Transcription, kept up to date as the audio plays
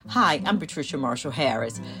Hi, I'm Patricia Marshall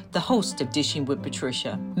Harris, the host of Dishing with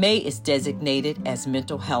Patricia. May is designated as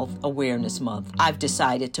Mental Health Awareness Month. I've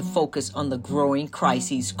decided to focus on the growing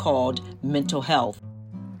crises called mental health.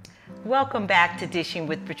 Welcome back to Dishing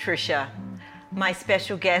with Patricia. My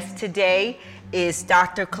special guest today is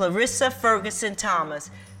Dr. Clarissa Ferguson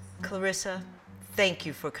Thomas. Clarissa, thank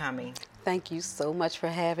you for coming. Thank you so much for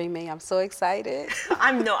having me. I'm so excited.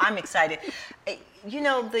 I'm excited. You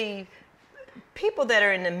know, the people that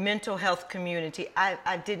are in the mental health community,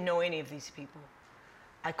 I didn't know any of these people.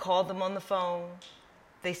 I called them on the phone.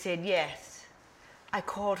 They said yes. I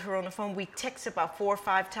called her on the phone. We texted about 4 or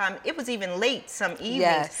 5 times. It was even late some evenings.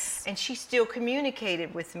 Yes. And she still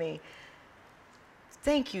communicated with me.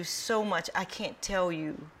 Thank you so much. I can't tell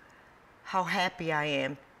you how happy I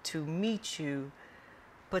am to meet you.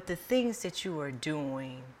 But the things that you are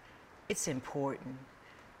doing, it's important.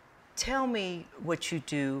 Tell me what you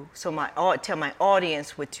do, so tell my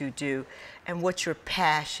audience what you do and what's your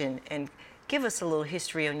passion, and give us a little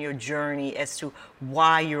history on your journey as to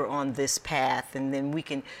why you're on this path, and then we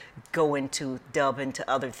can delve into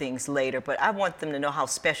other things later. But I want them to know how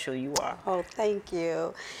special you are. Oh, thank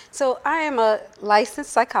you. So I am a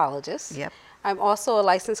licensed psychologist. Yep. I'm also a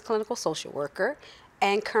licensed clinical social worker,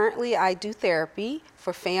 and currently I do therapy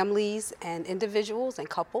for families and individuals and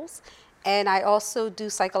couples. And I also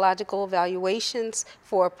do psychological evaluations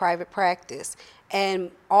for a private practice.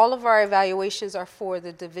 And all of our evaluations are for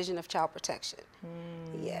the Division of Child Protection.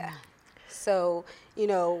 Yeah. So, you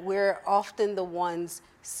know, we're often the ones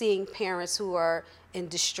seeing parents who are in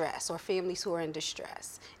distress or families who are in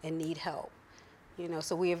distress and need help. You know,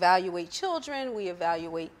 so we evaluate children, we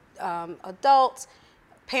evaluate adults,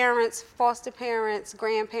 parents, foster parents,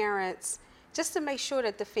 grandparents, just to make sure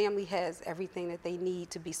that the family has everything that they need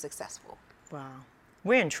to be successful. Wow.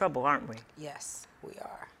 We're in trouble, aren't we? Yes, we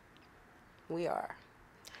are. We are.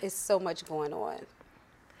 It's so much going on.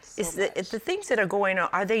 The things that are going on,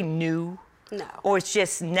 are they new? No. Or it's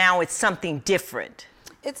just now it's something different?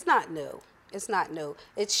 It's not new. It's not new.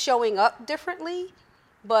 It's showing up differently,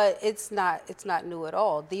 but it's not new at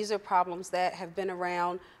all. These are problems that have been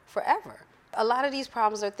around forever. A lot of these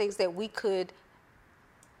problems are things that we could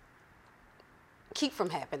keep from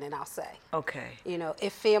happening, I'll say. Okay. You know,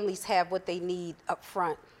 if families have what they need up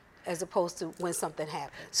front as opposed to when something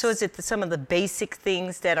happens. So is it some of the basic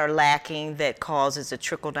things that are lacking that causes a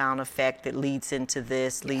trickle-down effect that leads into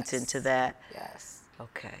this, leads into that? Yes.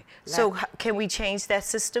 Okay. So can we change that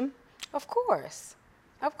system? Of course.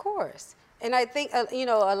 Of course. And I think, you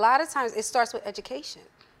know, a lot of times it starts with education.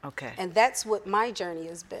 Okay. And that's what my journey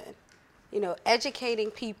has been. You know, educating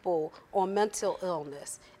people on mental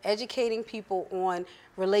illness, educating people on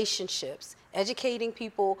relationships, educating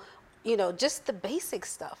people, you know, just the basic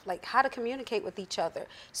stuff, like how to communicate with each other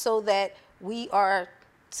so that we are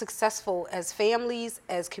successful as families,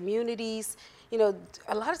 as communities. You know,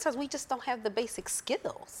 a lot of times we just don't have the basic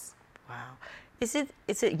skills. Wow. Is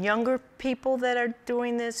it younger people that are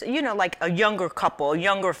doing this? You know, like a younger couple, a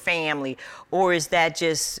younger family, or is that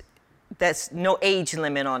just... That's no age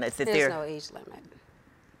limit on it? There's no age limit.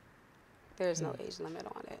 There's no age limit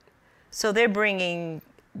on it. So they're bringing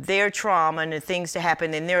their trauma and the things that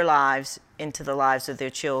happen in their lives into the lives of their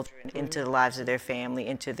children, into the lives of their family,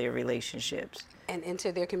 into their relationships. And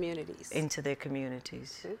into their communities. Into their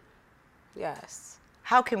communities. Yes.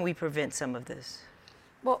 How can we prevent some of this?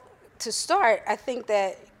 Well, to start, I think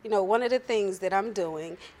that, you know, one of the things that I'm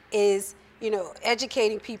doing is, you know,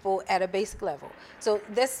 educating people at a basic level. So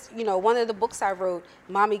this, you know, one of the books I wrote,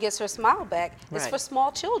 Mommy Gets Her Smile Back, is for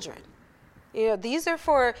small children. You know, these are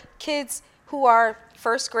for kids who are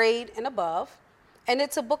first grade and above, and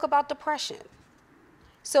it's a book about depression.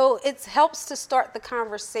 So it helps to start the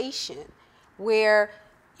conversation where,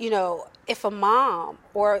 you know, if a mom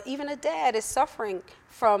or even a dad is suffering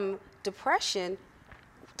from depression,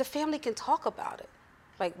 the family can talk about it.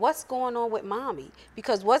 Like, what's going on with mommy?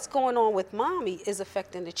 Because what's going on with mommy is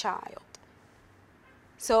affecting the child.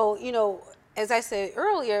 So, you know, as I said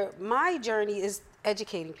earlier, my journey is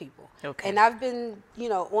educating people. Okay. And I've been, you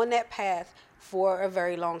know, on that path for a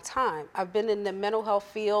very long time. I've been in the mental health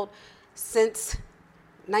field since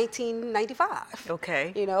 1995.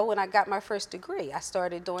 Okay. You know, when I got my first degree, I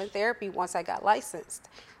started doing therapy once I got licensed.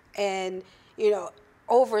 And, you know,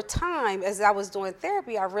 over time, as I was doing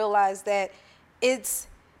therapy, I realized that it's,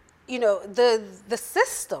 you know, the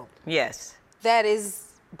system that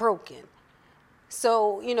is broken.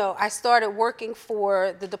 So, you know, I started working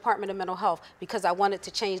for the Department of Mental Health because I wanted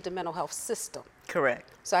to change the mental health system. Correct.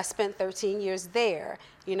 So I spent 13 years there,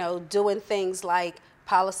 you know, doing things like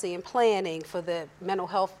policy and planning for the mental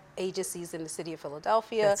health agencies in the city of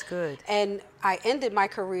Philadelphia. That's good. And I ended my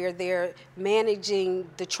career there managing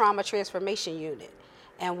the trauma transformation unit.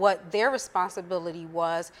 And what their responsibility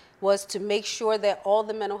was to make sure that all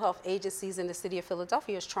the mental health agencies in the city of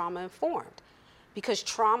Philadelphia is trauma informed. Because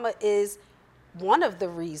trauma is one of the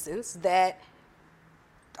reasons that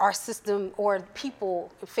our system or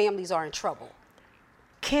people, families are in trouble.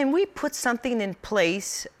 Can we put something in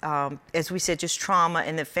place, as we said, just trauma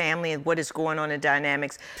in the family and what is going on in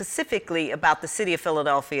dynamics, specifically about the city of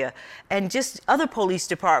Philadelphia and just other police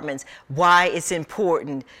departments, why it's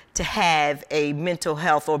important to have a mental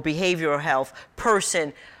health or behavioral health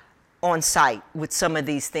person on site with some of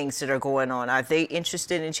these things that are going on? Are they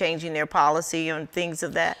interested in changing their policy on things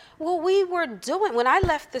of that? Well, we were doing, when I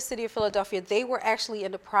left the city of Philadelphia, they were actually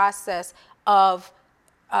in the process of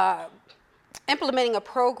implementing a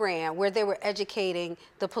program where they were educating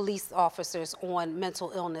the police officers on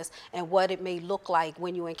mental illness and what it may look like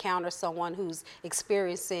when you encounter someone who's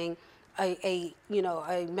experiencing a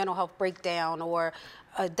mental health breakdown or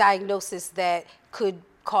a diagnosis that could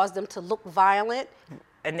cause them to look violent.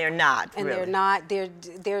 And they're not. And really. they're not.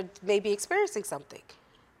 They're maybe experiencing something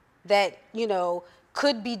that,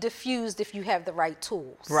 could be diffused if you have the right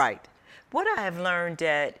tools. Right. What I have learned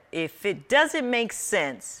that if it doesn't make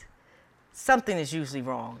sense, something is usually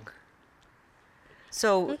wrong.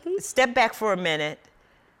 So step back for a minute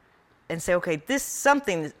and say, okay, there's some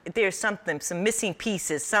missing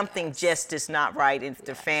pieces, something just is not right if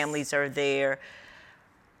the families are there.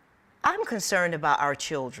 I'm concerned about our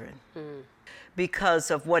children because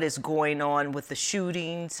of what is going on with the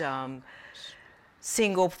shootings,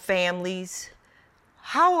 single families.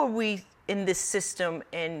 How are we in this system,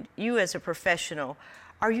 and you as a professional,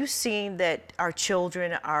 are you seeing that our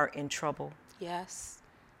children are in trouble? Yes,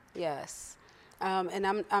 yes. And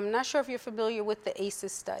I'm not sure if you're familiar with the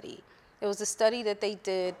ACEs study. It was a study that they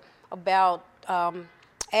did about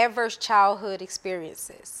adverse childhood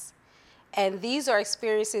experiences. And these are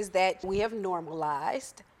experiences that we have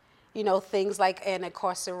normalized, things like an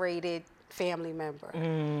incarcerated family member,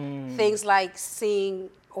 things like seeing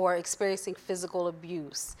or experiencing physical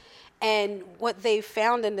abuse. And what they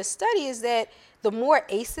found in the study is that the more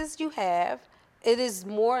ACEs you have, it is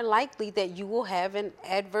more likely that you will have an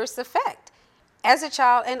adverse effect as a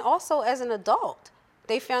child and also as an adult.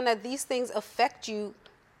 They found that these things affect you,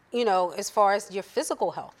 as far as your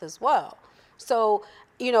physical health as well. So,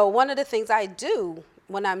 one of the things I do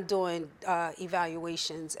when I'm doing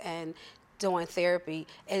evaluations and doing therapy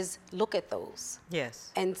is look at those.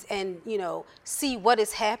 Yes. And see what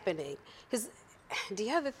is happening. Because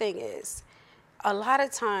the other thing is, a lot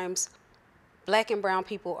of times, Black and brown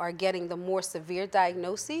people are getting the more severe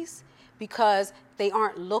diagnoses because they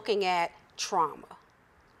aren't looking at trauma.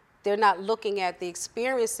 They're not looking at the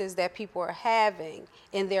experiences that people are having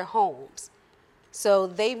in their homes. So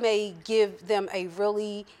they may give them a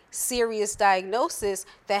really serious diagnosis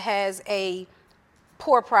that has a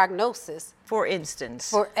poor prognosis. For instance?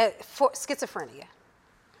 For schizophrenia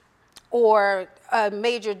or a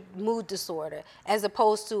major mood disorder as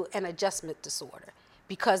opposed to an adjustment disorder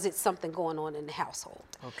because it's something going on in the household.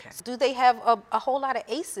 Okay. So do they have a whole lot of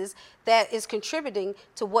ACEs that is contributing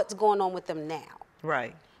to what's going on with them now?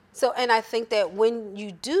 Right. So, and I think that when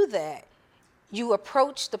you do that, you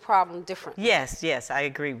approach the problem differently. Yes, I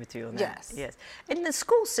agree with you on that. Yes. Yes. In the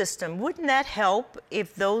school system, wouldn't that help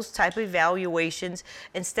if those type of evaluations,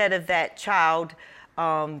 instead of that child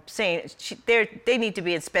saying they need to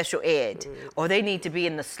be in special ed or they need to be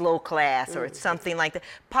in the slow class or something like that,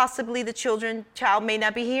 possibly the child may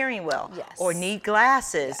not be hearing well or need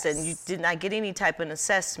glasses and you did not get any type of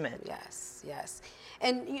assessment. Yes.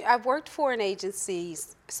 And I've worked for an agency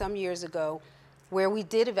some years ago where we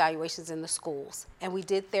did evaluations in the schools and we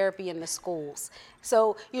did therapy in the schools.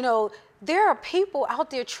 So, there are people out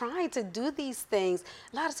there trying to do these things.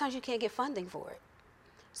 A lot of times you can't get funding for it.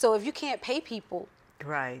 So if you can't pay people,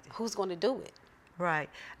 right, who's going to do it? Right.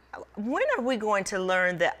 When are we going to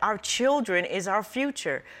learn that our children is our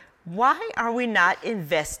future? Why are we not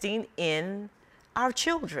investing in our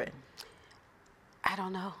children? I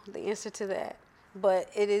don't know the answer to that, but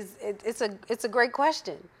it's a great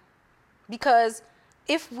question. Because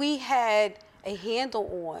if we had a handle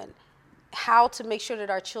on how to make sure that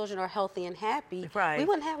our children are healthy and happy, we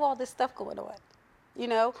wouldn't have all this stuff going on.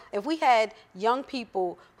 If we had young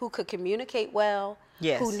people who could communicate well,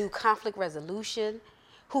 who knew conflict resolution,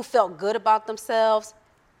 who felt good about themselves,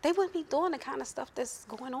 they wouldn't be doing the kind of stuff that's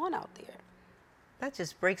going on out there. That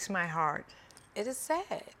just breaks my heart. It is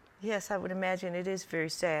sad. Yes, I would imagine it is very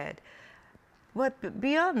sad. But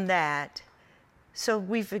beyond that, so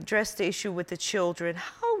we've addressed the issue with the children.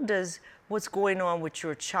 How does what's going on with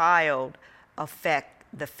your child affect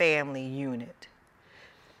the family unit?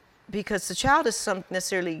 Because the child is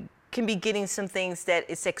can be getting some things that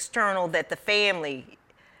it's external that the family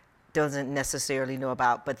doesn't necessarily know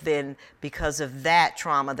about, but then because of that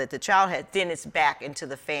trauma that the child had, then it's back into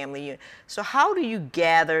the family unit. So how do you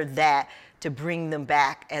gather that to bring them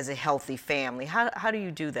back as a healthy family? How do you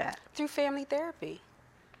do that? Through family therapy.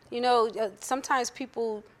 Sometimes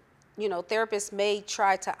people, therapists may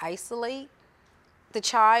try to isolate the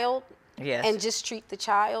child and just treat the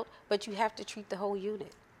child, but you have to treat the whole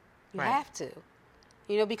unit. You have to.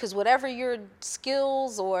 Because whatever your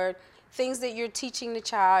skills or things that you're teaching the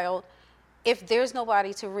child, if there's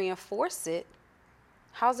nobody to reinforce it,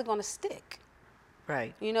 how's it going to stick?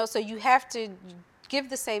 Right. So you have to give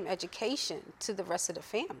the same education to the rest of the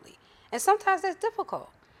family. And sometimes that's difficult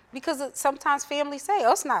because sometimes families say,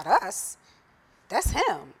 oh, it's not us. That's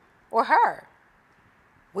him or her.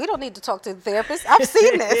 We don't need to talk to the therapist. I've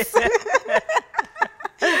seen this.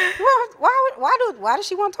 Well, why does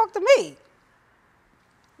she want to talk to me?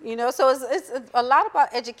 So it's a lot about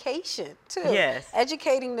education too. Yes.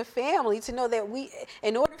 Educating the family to know that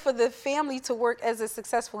in order for the family to work as a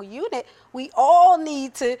successful unit, we all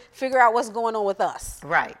need to figure out what's going on with us.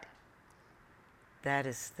 Right.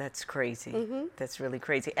 That's crazy. Mm-hmm. That's really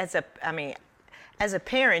crazy. As a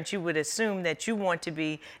parent, you would assume that you want to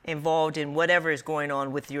be involved in whatever is going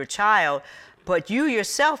on with your child, but you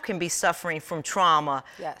yourself can be suffering from trauma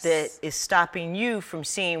that is stopping you from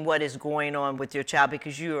seeing what is going on with your child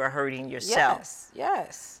because you are hurting yourself.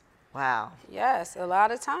 Yes. Wow. Yes. A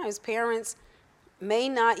lot of times parents may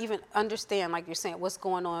not even understand, like you're saying, what's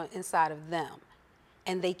going on inside of them.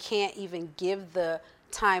 And they can't even give the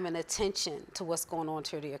time and attention to what's going on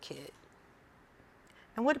to their kid.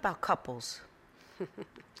 And what about couples?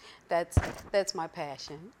 That's my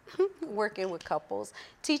passion. Working with couples,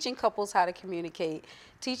 teaching couples how to communicate,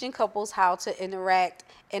 teaching couples how to interact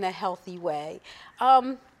in a healthy way.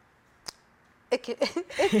 It can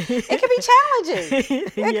be challenging.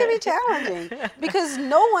 It can be challenging because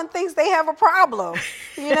no one thinks they have a problem.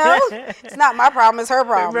 It's not my problem; it's her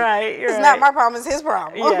problem. Right. It's not my problem; it's his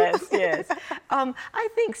problem. Yes. I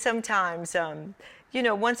think sometimes,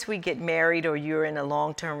 once we get married or you're in a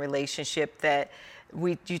long-term relationship, that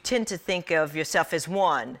you tend to think of yourself as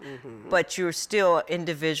one, but you're still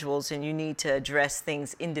individuals and you need to address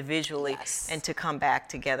things individually and to come back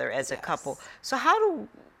together as a couple. So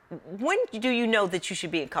when do you know that you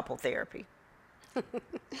should be in couple therapy?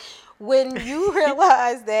 When you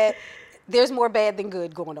realize that there's more bad than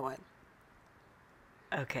good going on.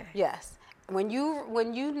 Okay. Yes. When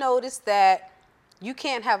you notice that you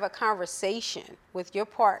can't have a conversation with your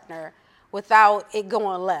partner without it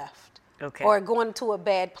going left. Okay. Or going to a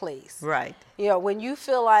bad place. Right. When you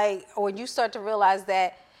feel like, or when you start to realize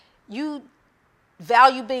that you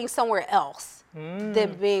value being somewhere else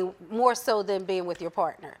than being more so than being with your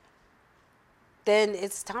partner, then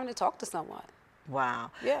it's time to talk to someone.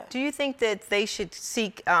 Wow. Yeah. Do you think that they should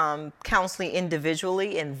seek counseling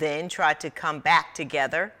individually and then try to come back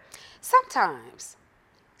together? Sometimes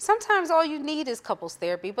all you need is couples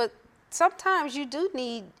therapy, but sometimes you do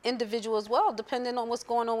need individual as well, depending on what's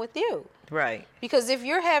going on with you. Right. Because if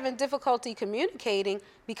you're having difficulty communicating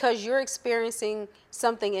because you're experiencing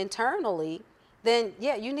something internally, then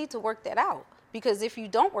you need to work that out. Because if you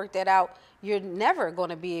don't work that out, you're never going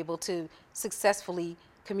to be able to successfully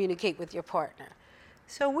communicate with your partner.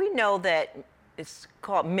 So we know that it's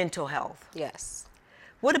called mental health. Yes.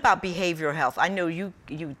 What about behavioral health? I know you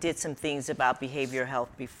did some things about behavioral health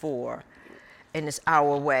before, and it's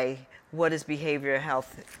our way. What is behavioral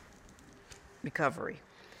health recovery?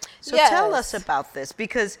 So tell us about this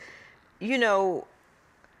because, tell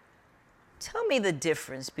me the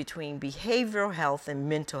difference between behavioral health and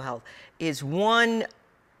mental health. Is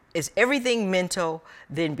everything mental,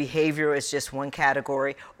 then behavioral is just one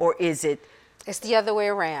category, or is it? It's the other way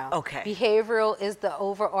around. Okay. Behavioral is the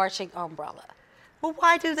overarching umbrella. Well,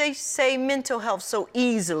 why do they say mental health so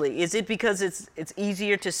easily? Is it because it's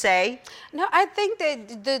easier to say? No, I think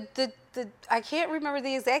that I can't remember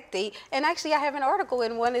the exact date. And actually, I have an article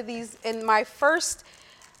in one of these, in my first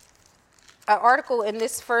article in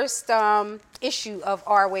this first issue of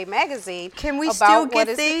Our Way magazine. Can we still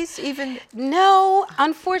get these even? No,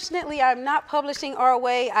 unfortunately, I'm not publishing Our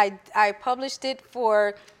Way. I published it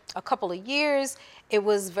for a couple of years. It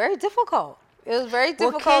was very difficult. It was very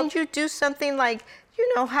difficult. Well, can't you do something like,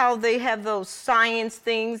 how they have those science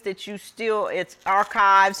things that it's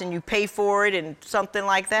archives and you pay for it and something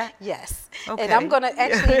like that? Yes. Okay. And I'm going to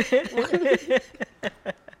actually,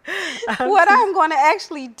 what I'm going to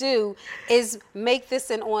actually do is make this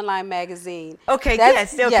an online magazine. Okay,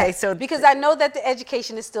 yes, okay. Yes, So because I know that the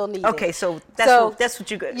education is still needed. okay, so that's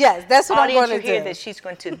what you got. Yes, that's what Audience, I'm going to do. you hear that she's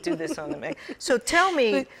going to do this on the mag. So tell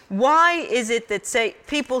me, why is it that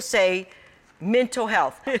people say mental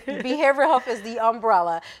health? Behavioral health is the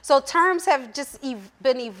umbrella. So terms have just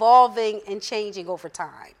been evolving and changing over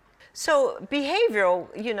time. So behavioral,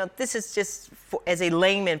 this is just as a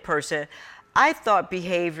layman person, I thought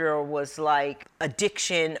behavioral was like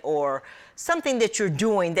addiction or something that you're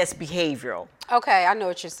doing that's behavioral. Okay, I know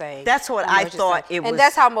what you're saying. That's what I thought it was. And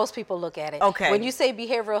that's how most people look at it. Okay. When you say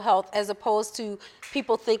behavioral health, as opposed to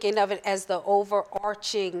people thinking of it as the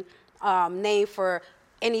overarching name for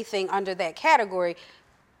anything under that category,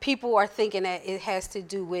 people are thinking that it has to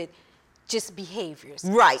do with just behaviors.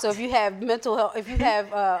 Right. So if you have mental health, if you have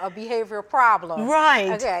a behavioral problem. Right.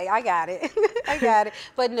 Okay, I got it. I got it.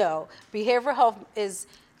 But no, behavioral health is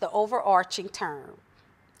the overarching term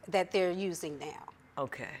that they're using now.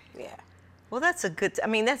 Okay. Yeah. Well, that's good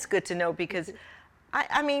to know because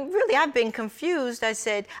I mean, really, I've been confused.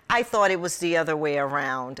 I thought it was the other way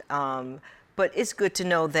around. But it's good to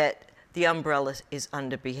know that the umbrella is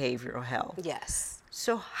under behavioral health. Yes.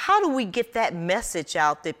 So how do we get that message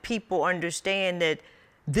out that people understand that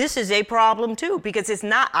this is a problem too? Because it's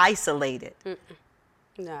not isolated.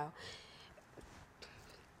 No.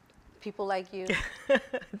 People like you.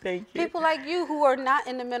 Thank you. People like you who are not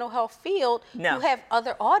in the mental health field, No. who have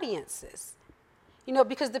other audiences.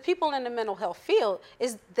 Because the people in the mental health field,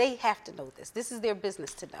 they have to know this. This is their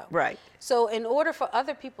business to know. Right. So in order for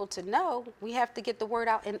other people to know, we have to get the word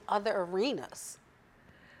out in other arenas.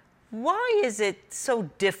 Why is it so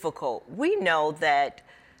difficult? We know that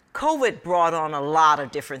COVID brought on a lot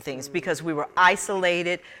of different things because we were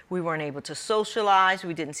isolated, we weren't able to socialize,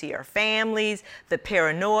 we didn't see our families, the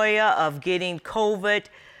paranoia of getting COVID.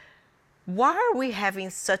 Why are we having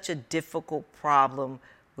such a difficult problem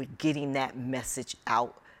with getting that message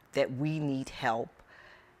out that we need help?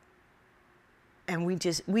 And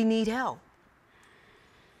we need help.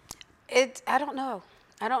 I don't know.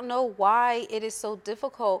 I don't know why it is so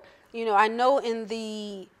difficult. I know in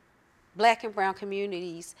the Black and brown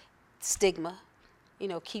communities, stigma,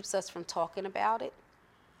 keeps us from talking about it.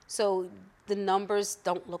 So the numbers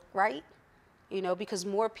don't look right, because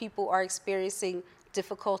more people are experiencing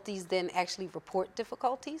difficulties than actually report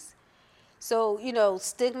difficulties. So,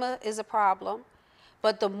 stigma is a problem.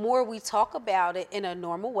 But the more we talk about it in a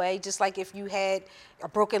normal way, just like if you had a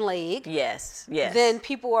broken leg, Yes. then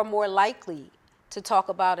people are more likely to talk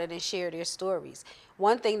about it and share their stories.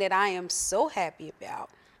 One thing that I am so happy about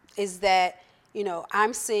is that,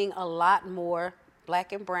 I'm seeing a lot more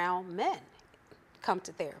Black and brown men come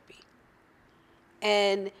to therapy.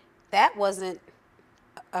 And that wasn't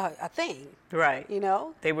a thing. Right.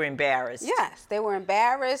 They were embarrassed. Yes, they were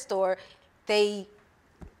embarrassed or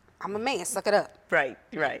I'm a man, suck it up. Right.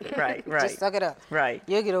 Just suck it up. Right.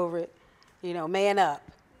 You'll get over it. Man up.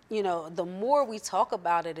 The more we talk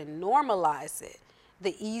about it and normalize it,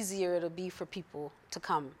 the easier it'll be for people to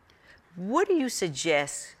come. What do you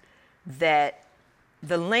suggest that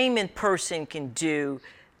the layman person can do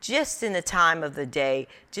just in the time of the day,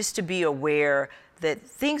 just to be aware that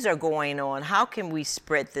things are going on? How can we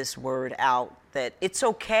spread this word out that it's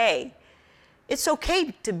okay? It's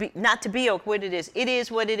okay to not to be what it is. It is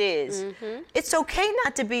what it is. Mm-hmm. It's okay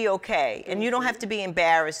not to be okay, and you don't have to be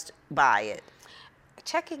embarrassed by it.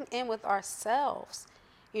 Checking in with ourselves,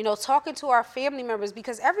 talking to our family members,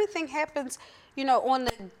 because everything happens, on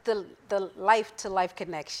the life-to-life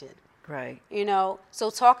connection. Right. So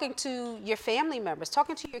talking to your family members,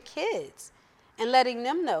 talking to your kids, and letting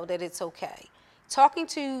them know that it's okay. Talking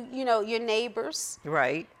to, your neighbors.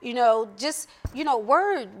 Right. Just,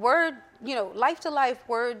 word, life to life,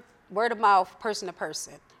 word of mouth, person to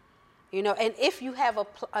person. And if you have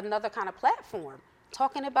another kind of platform,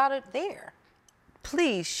 talking about it there.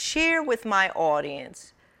 Please share with my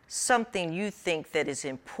audience something you think that is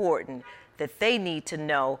important that they need to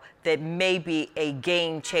know that may be a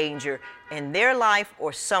game changer in their life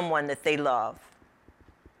or someone that they love.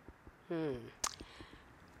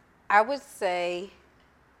 I would say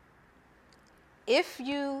if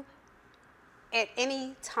you at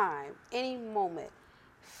any time, any moment,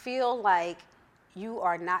 feel like you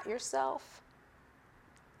are not yourself,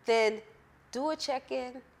 then do a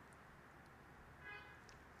check-in,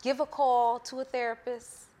 give a call to a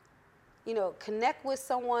therapist, connect with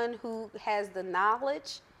someone who has the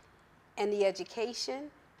knowledge and the education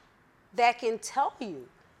that can tell you,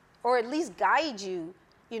 or at least guide you,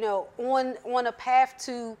 on a path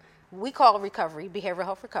to, we call it recovery, behavioral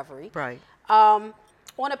health recovery. Right. On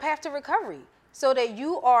a path to recovery, so that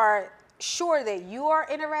you are sure that you are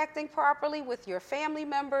interacting properly with your family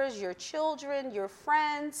members, your children, your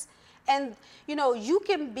friends, and you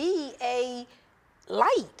can be a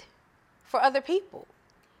light for other people.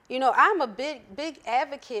 I'm a big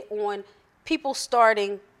advocate on people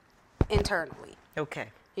starting internally. Okay.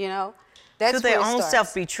 That's to their where it own starts.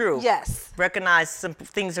 self be true. Yes. Recognize some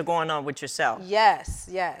things are going on with yourself. Yes.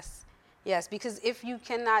 Because if you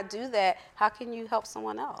cannot do that, how can you help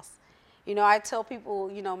someone else? I tell people,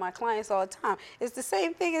 my clients all the time, it's the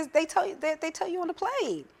same thing as they tell you on the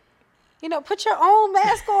plane. Put your own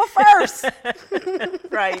mask on first.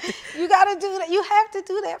 Right. You got to do that. You have to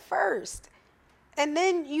do that first. And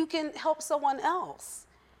then you can help someone else.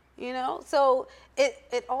 So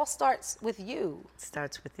it all starts with you.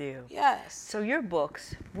 Starts with you. Yes. So your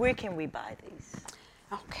books, where can we buy these?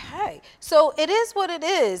 Okay. So It Is What It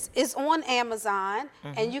Is on Amazon,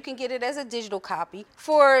 and you can get it as a digital copy.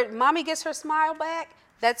 For Mommy Gets Her Smile Back,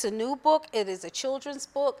 that's a new book. It is a children's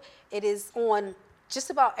book. It is on just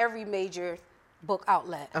about every major book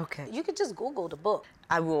outlet. Okay. You could just Google the book.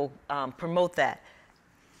 I will promote that.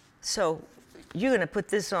 So you're going to put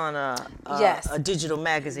this on a digital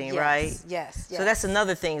magazine, right? Yes. So that's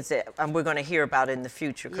another thing that we're going to hear about in the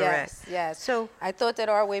future, correct? Yes. So I thought that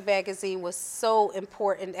Our Way magazine was so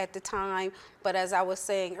important at the time, but as I was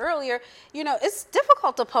saying earlier, it's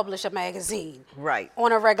difficult to publish a magazine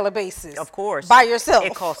on a regular basis. Of course. By yourself.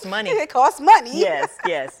 It costs money. It costs money.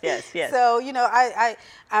 Yes. So,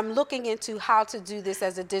 I'm looking into how to do this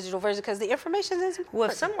as a digital version because the information is important. Well,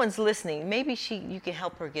 if someone's listening, maybe you can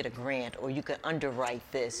help her get a grant, or you can underwrite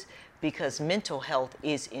this, because mental health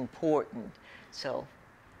is important. So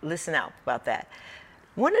listen out about that.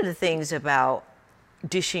 One of the things about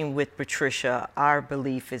Dishing with Patricia, our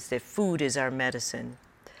belief is that food is our medicine.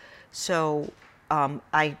 So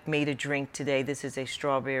I made a drink today. This is a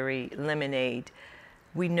strawberry lemonade.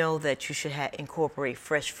 We know that you should incorporate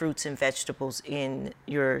fresh fruits and vegetables into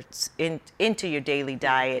your daily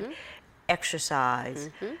diet, exercise.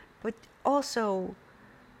 But also,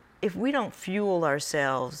 if we don't fuel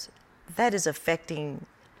ourselves, that is affecting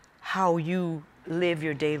how you live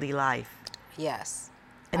your daily life. Yes.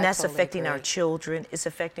 And that's affecting our children. It's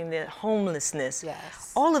affecting their homelessness.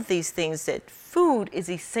 Yes. All of these things, that food is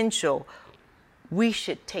essential. We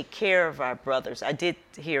should take care of our brothers. I did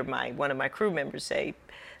hear one of my crew members say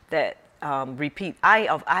that, I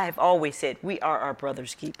have always said, we are our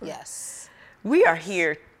brother's keeper. Yes. We are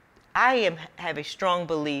here. Have a strong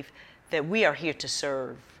belief that we are here to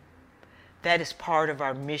serve. That is part of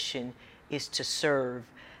our mission, is to serve.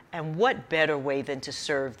 And what better way than to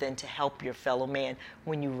serve than to help your fellow man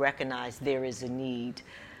when you recognize there is a need?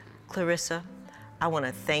 Clarissa, I want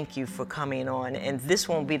to thank you for coming on, and this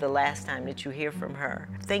won't be the last time that you hear from her.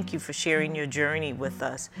 Thank you for sharing your journey with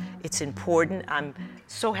us. It's important. I'm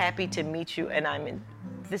so happy to meet you, and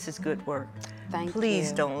this is good work.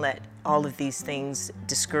 Please don't let all of these things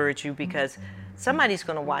discourage you, because somebody's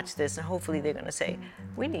going to watch this, and hopefully they're going to say,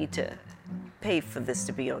 we need to pay for this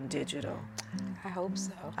to be on digital. I hope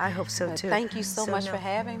so. I hope so too. Thank you so much for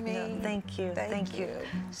having me. No, thank you. Thank you.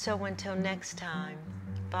 So until next time,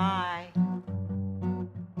 bye.